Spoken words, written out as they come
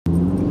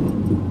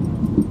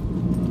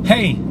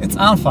Hey, it's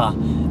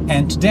unfa,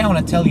 and today I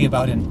want to tell you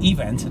about an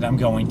event that I'm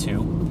going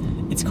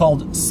to. It's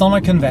called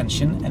Sonoj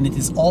Convention, and it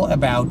is all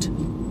about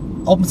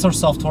open source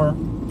software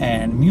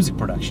and music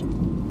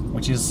production,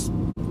 which is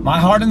my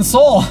heart and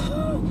soul.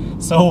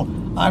 So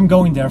I'm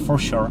going there for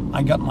sure.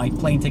 I got my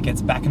plane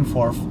tickets back and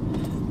forth.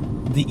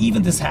 The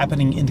event is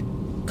happening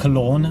in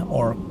Cologne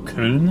or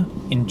Köln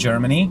in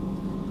Germany.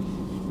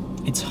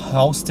 It's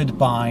hosted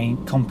by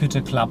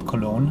Computer Club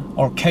Cologne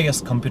or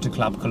Chaos Computer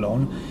Club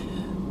Cologne.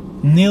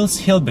 Nils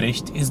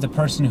Hilbricht is the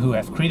person who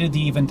have created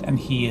the event, and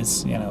he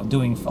is,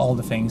 doing all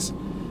the things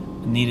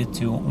needed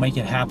to make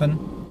it happen.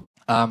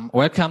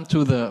 Welcome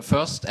to the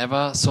first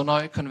ever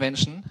Sonoj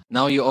Convention.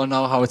 Now you all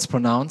know how it's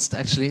pronounced.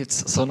 Actually,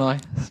 it's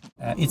Sonoj.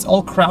 It's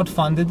all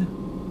crowd-funded,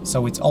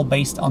 so it's all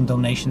based on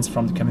donations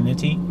from the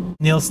community.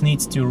 Nils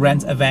needs to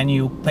rent a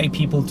venue, pay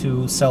people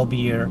to sell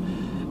beer,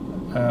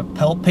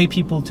 pay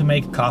people to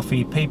make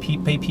coffee, pay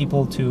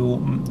people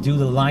to do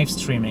the live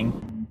streaming.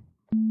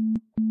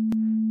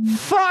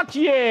 Fuck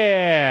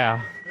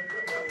yeah!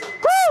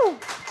 Woo!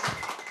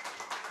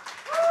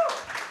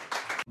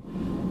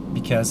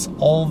 Because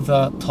all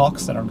the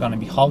talks that are going to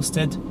be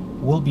hosted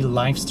will be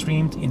live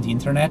streamed in the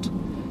internet.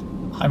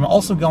 I'm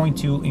also going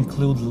to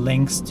include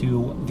links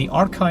to the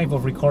archive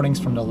of recordings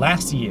from the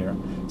last year,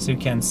 so you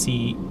can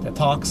see the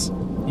talks,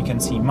 you can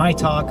see my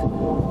talk.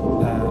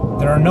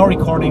 There are no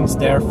recordings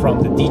there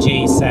from the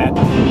DJ set.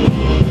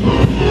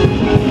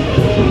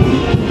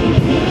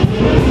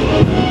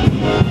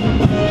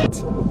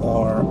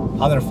 Or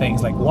other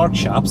things like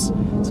workshops,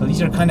 so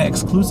these are kind of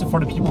exclusive for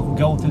the people who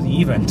go to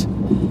the event.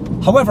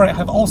 However, I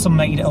have also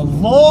made a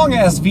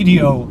long-ass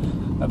video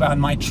about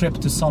my trip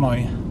to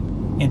Sonoj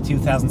in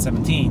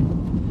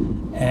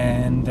 2017,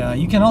 and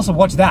you can also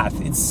watch that.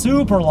 It's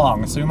super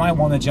long, so you might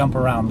want to jump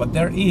around, but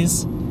there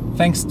is,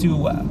 thanks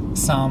to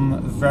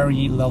some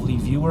very lovely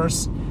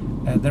viewers,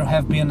 there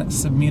have been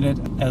submitted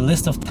a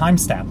list of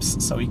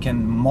timestamps, so you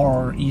can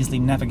more easily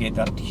navigate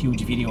that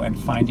huge video and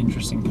find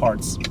interesting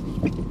parts.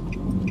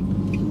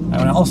 I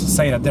want to also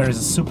say that there is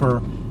a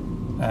super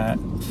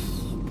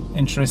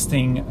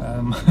interesting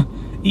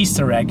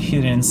Easter egg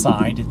hidden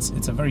inside.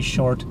 It's a very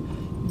short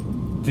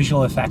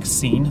visual effects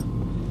scene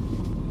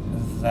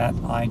that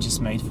I just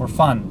made for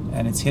fun,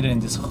 and it's hidden in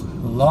this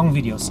long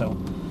video, so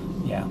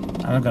yeah,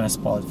 I'm not gonna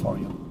spoil it for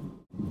you.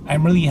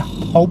 I'm really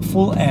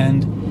hopeful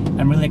and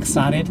I'm really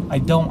excited. I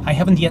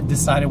haven't yet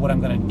decided what I'm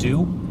gonna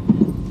do.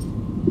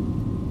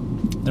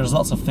 There's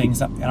lots of things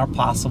that are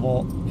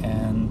possible,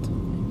 and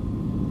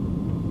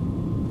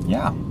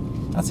yeah,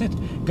 that's it.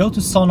 Go to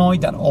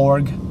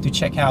sonoj.org to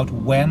check out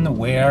when,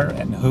 where,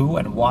 and who,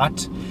 and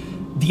what.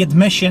 The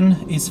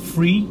admission is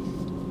free.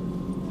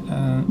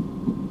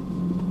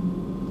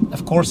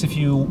 Of course, if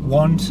you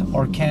want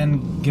or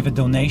can give a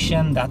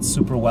donation, that's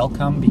super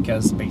welcome,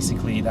 because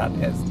basically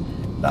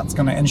that's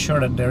going to ensure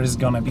that there is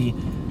going to be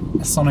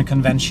a Sonoj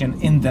Convention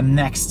in the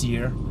next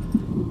year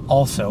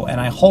also,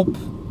 and I hope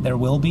there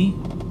will be.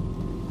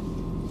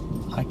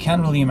 I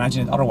can't really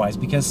imagine it otherwise,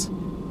 because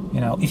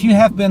if you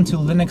have been to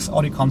Linux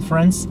Audio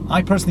Conference,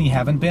 I personally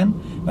haven't been,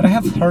 but I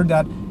have heard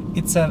that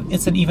it's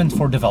an event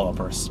for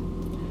developers.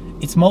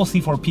 It's mostly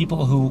for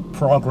people who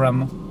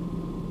program,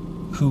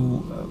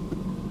 who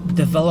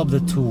develop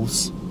the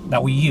tools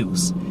that we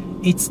use.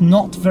 It's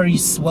not very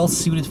well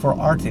suited for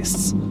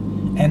artists.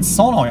 And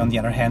Sonoj, on the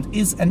other hand,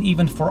 is an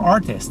event for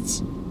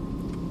artists.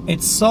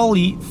 It's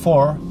solely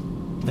for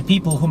the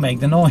people who make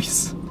the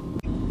noise.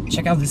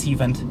 Check out this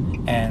event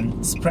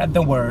and spread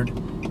the word,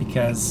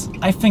 because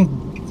I think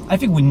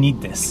we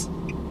need this.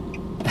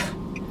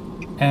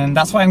 And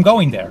that's why I'm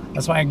going there.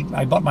 That's why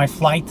I bought my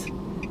flight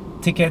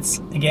tickets.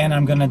 Again,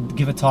 I'm gonna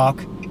give a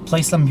talk,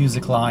 play some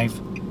music live,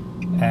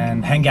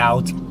 and hang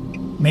out,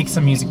 make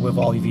some music with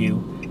all of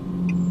you.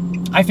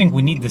 I think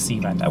we need this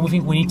event. I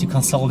think we need to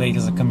consolidate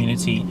as a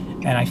community,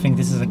 and I think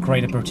this is a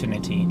great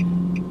opportunity.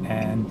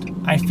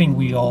 And I think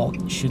we all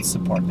should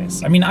support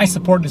this. I mean, I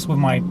support this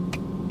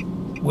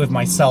with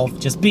myself,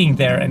 just being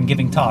there and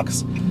giving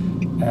talks.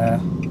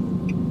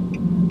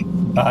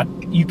 But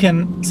you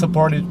can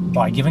support it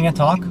by giving a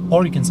talk,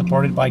 or you can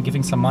support it by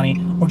giving some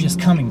money, or just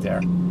coming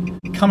there.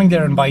 Coming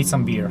there and buy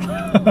some beer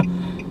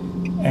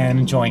and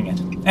enjoying it.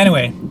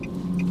 Anyway,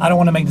 I don't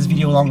want to make this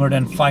video longer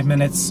than 5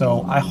 minutes,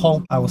 so I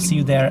hope I will see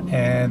you there,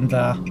 and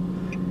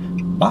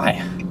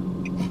bye.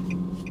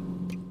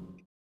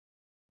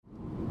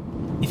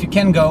 If you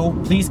can go,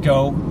 please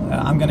go.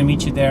 I'm gonna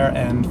meet you there,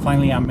 and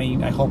finally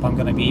I hope I'm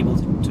gonna be able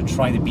to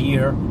try the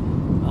beer.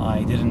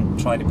 I didn't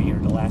try the beer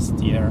the last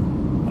year.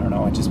 I don't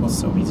know, I just was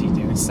so busy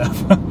doing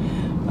stuff.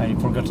 I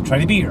forgot to try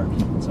the beer,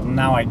 so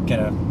now I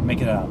gotta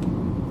make it up.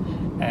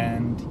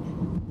 And